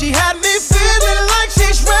 She had me feeling like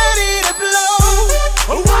she's ready to blow.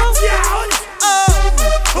 Watch out!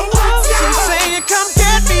 She's saying, come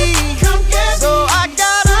get me. So I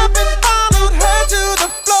got up and followed her to the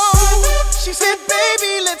floor. She said,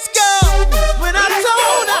 baby, let's go. When I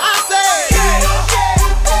told her, I said,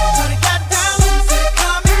 Shorty got down and said,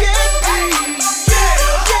 come and get me.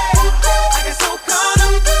 I got so caught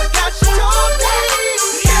up, I got you told me.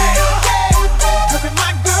 Loving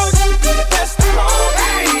my girl, you be the best of all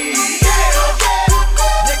me.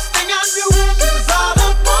 Next thing I knew, she was all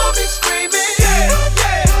up on me screaming.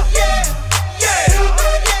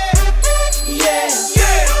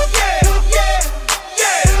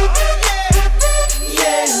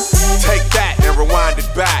 Take that and rewind it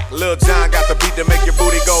back. Lil Jon got the beat to make your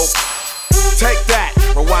booty go. Take that,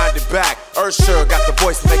 rewind it back. Usher got the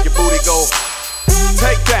voice to make your booty go.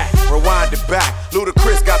 Take that, rewind it back.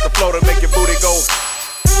 Ludacris got the flow to make your booty go.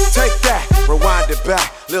 Take that, rewind it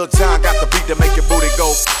back. Lil Jon got the beat to make your booty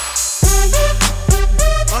go.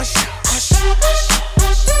 Usher, usher, usher,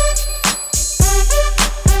 usher,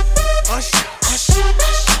 usher, usher,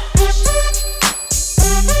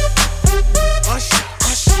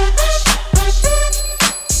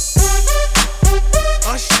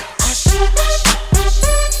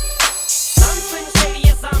 I'm Slim Shady,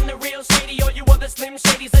 yes, I'm the real Shady. All you other Slim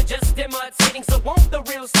Shadys are just imitating. So won't the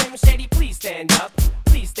real Slim Shady please stand up?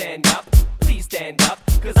 Please stand up, please stand up.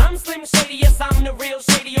 Cause I'm Slim Shady, yes, I'm the real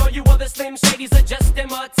Shady. All you other Slim Shadys are just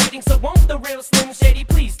imitating. So won't the real Slim Shady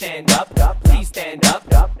please stand up? Please stand up.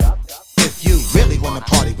 If you really wanna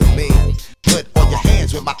party with me, put all your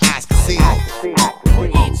hands where my eyes can see. Put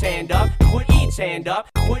each hand up, put each hand up,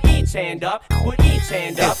 put each hand up, put each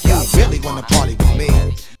hand up. If you really wanna party with me,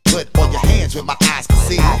 put all your hands where my eyes can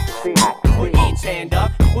see. Put each hand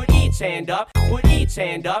up, put each hand up, put each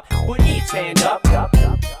hand up, put each hand up.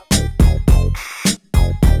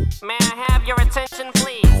 May I have your attention,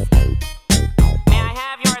 please? May I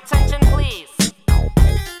have your attention, please?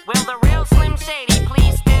 Will the real Slim Shady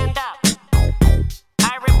please stand up?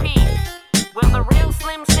 I repeat, will the real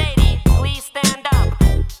Slim Shady please stand up?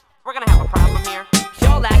 We're gonna have a problem here.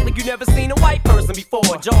 Y'all act like you never seen a white person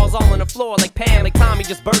before. Jaws all on the floor like Pam, like Tommy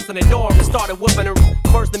just burst in the door and started whooping her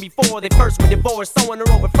worse than before they first were divorced, sewing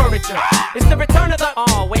her over furniture. It's the return of the...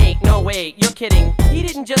 Oh, wait, no, wait, you're kidding. He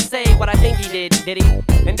didn't just say what I think he did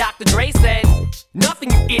he? And Dr. Dre said,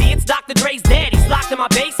 nothing, you idiots, Dr. Dre's dead, he's locked in my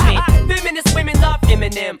basement. Feminist women love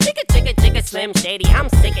Eminem. Chicka, chicka, chicka, Slim Shady, I'm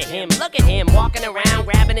sick of him. Look at him, walking around,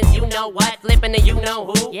 grabbing his you-know-what, flipping the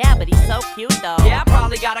you-know-who. Yeah, but he's so cute, though. Yeah, I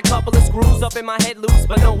probably got a couple of screws up in my head loose,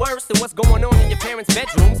 but no worse than what's going on in your parents'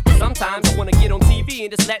 bedrooms. Sometimes I wanna get on TV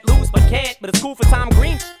and just let loose, but can't. But it's cool for Tom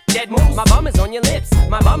Green. Dead moves. My bum is on your lips.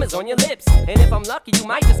 My bum is on your lips. And if I'm lucky, you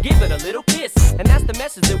might just give it a little kiss. And that's the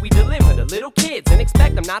message that we deliver to little kids, and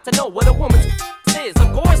expect them not to know what a woman's is.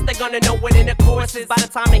 Of course they're gonna know what intercourse is. By the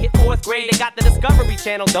time they hit 4th grade, they got the Discovery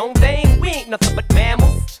Channel, don't they? We ain't nothing but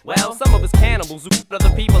mammals. Well, some of us cannibals who cut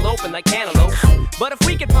other people open like cantaloupes. But if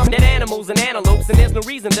we can pump dead animals and antelopes, then there's no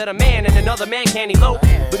reason that a man and another man can't elope.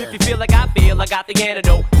 But if you feel like I feel, I got the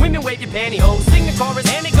antidote. Women wave your pantyhose, sing the chorus,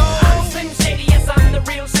 and it goes. I'm Slim Shady, yes I'm the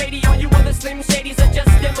real Shady. All you other Slim Shadys are just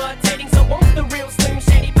imitating. So won't the real Slim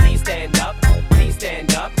Shady please stand up? Please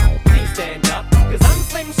stand up, please stand up. Cause I'm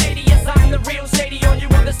Slim Shady, yes I'm the real Shady. All you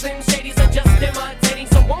other Slim Shadys are just imitating.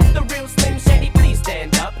 So won't the real Slim Shady please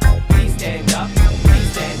stand up? Please stand up,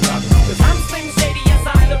 please stand up. Cause I'm Slim Shady, yes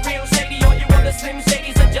I'm the real Shady. All you other Slim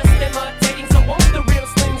Shadys are just imitating. So won't the real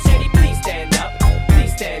Slim Shady please stand up?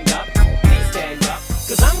 Please stand up, please stand up.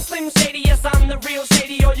 Cause I'm Slim Shady, yes I'm the real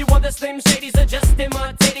Shady. All you other Slim Shadys are just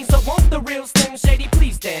imitating. So won't the real Slim Shady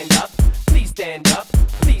please stand up? Please stand up,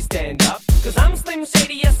 please stand up. Cause I'm Slim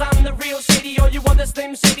Shady, yes I'm the real Shady. All you other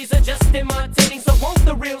Slim Shadys are just imitating. So won't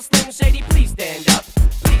the real Slim Shady please stand up?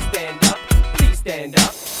 Please stand up, please stand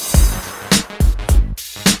up.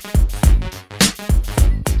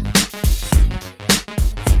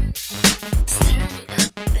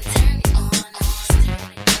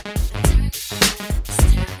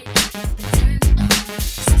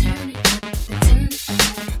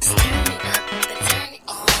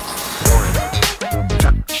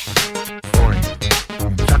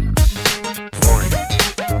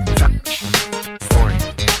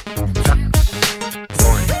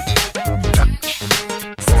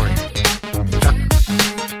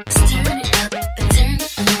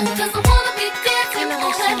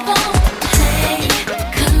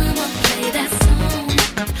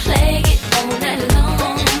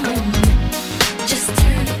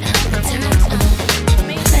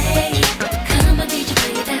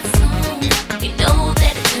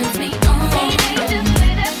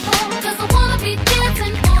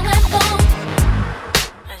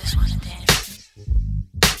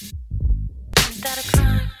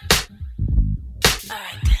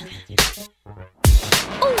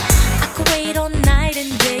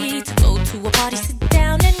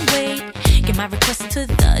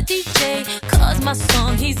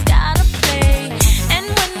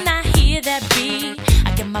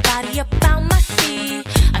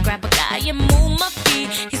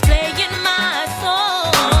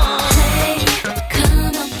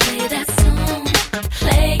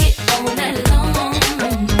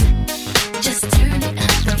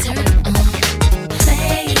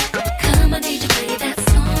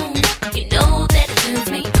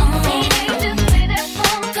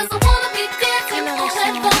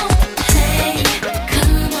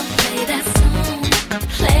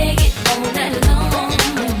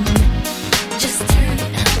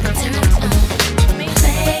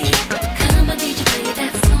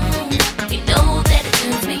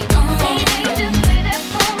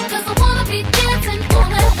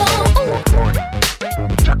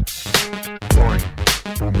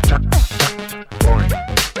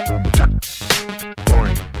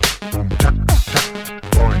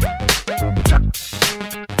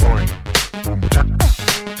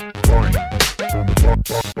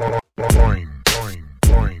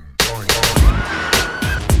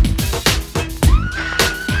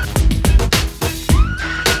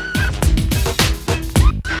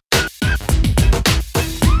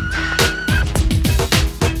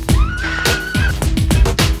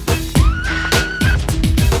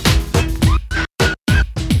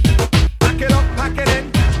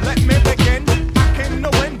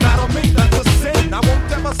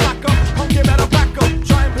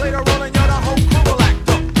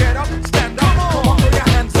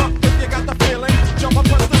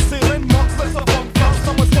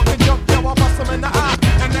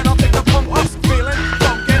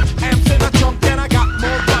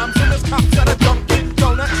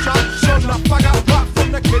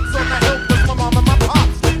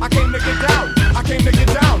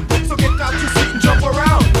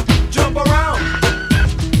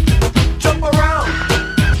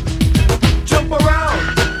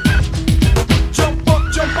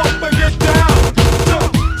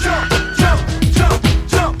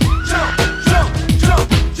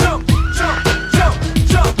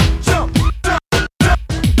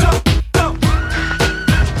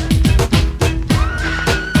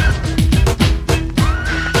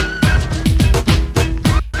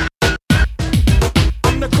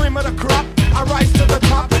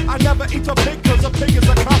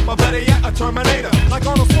 Terminator, like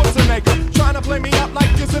Arnold Schwarzenegger. Trying to play me out like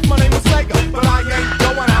as if my name was Sega. But I ain't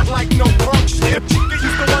going out like no punk shit. Get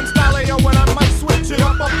used to one style, yo, when I might switch it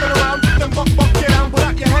up and around. Then buck, get down, put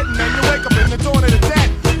out your head and then you wake up in the dawn of the dead.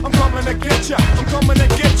 I'm coming to get ya, I'm coming to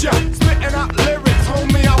get ya. Spitting out lyrics,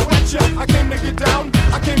 homie, I'll wet ya. I came to get down,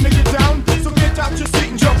 I came to get down. So get out your seat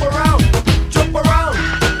and jump around. Jump around.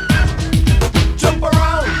 Jump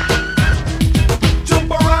around. Jump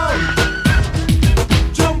around.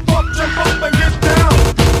 Jump up and get down.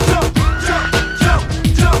 Jump, jump, jump,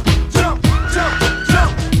 jump, jump, jump, jump,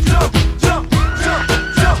 jump, jump, jump, jump,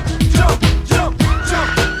 jump, jump, jump, jump, jump, jump,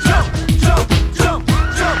 jump, jump,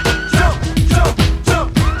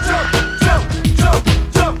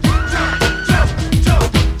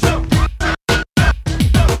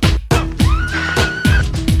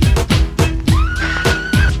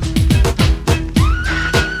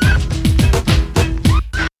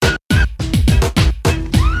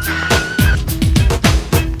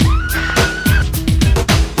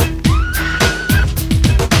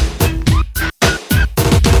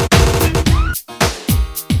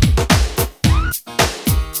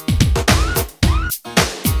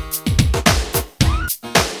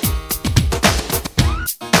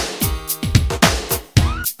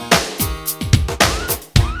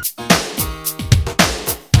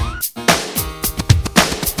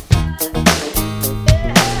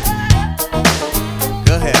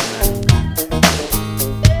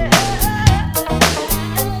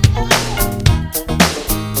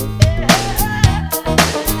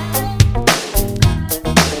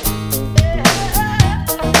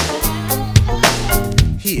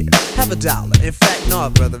 $1. In fact, no,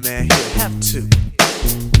 brother man, here, have two.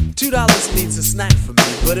 $2 means a snack for me,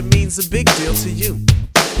 but it means a big deal to you.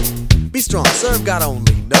 Be strong, serve God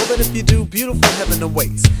only. Know that if you do, beautiful heaven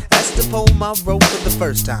awaits. Asked to pull my rope for the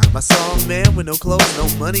first time. I saw a man with no clothes, no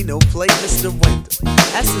money, no plate, Mr. Winter.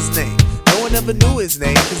 Asked his name. No one ever knew his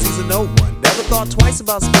name, cause he's a no one. Never thought twice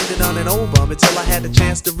about spending on an old bum until I had the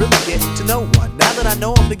chance to really get to know one. Now that I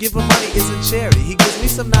know him, to give him money isn't charity. He gives me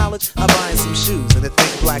some knowledge, I buy him some shoes. And to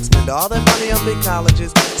think blacks spend all that money on big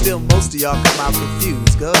colleges, still most of y'all come out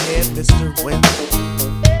confused. Go ahead, Mr. Winter.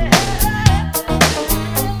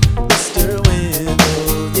 Mr.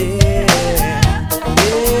 Window, yeah,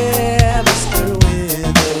 yeah, Mr.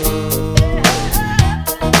 Window,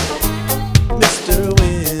 Mr.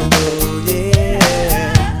 Window,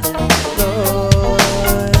 yeah, Lord.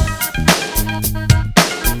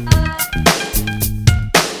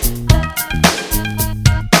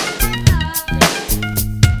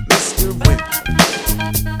 Mr. Window.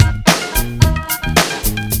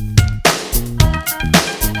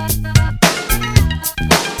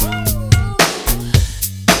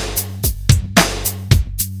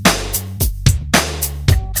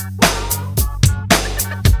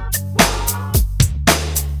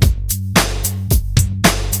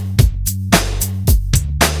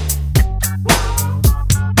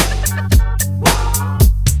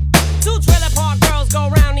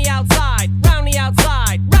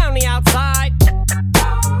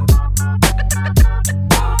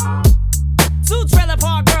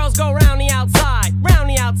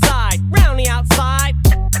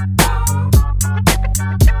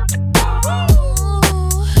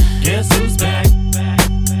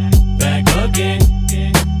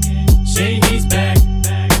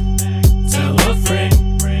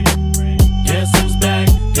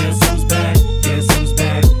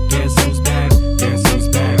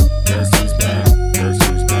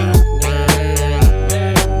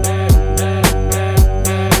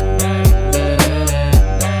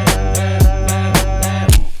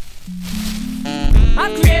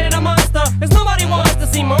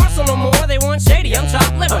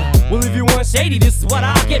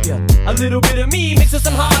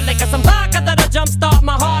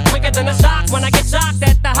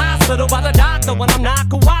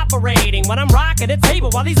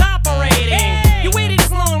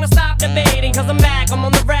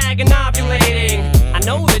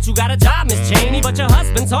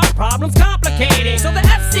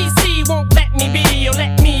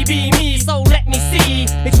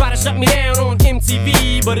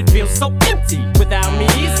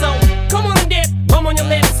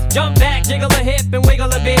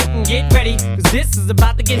 This is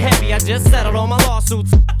about to get heavy. I just settled all my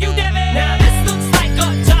lawsuits. Fuck you, Devin. Now this looks like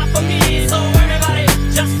a job for me. So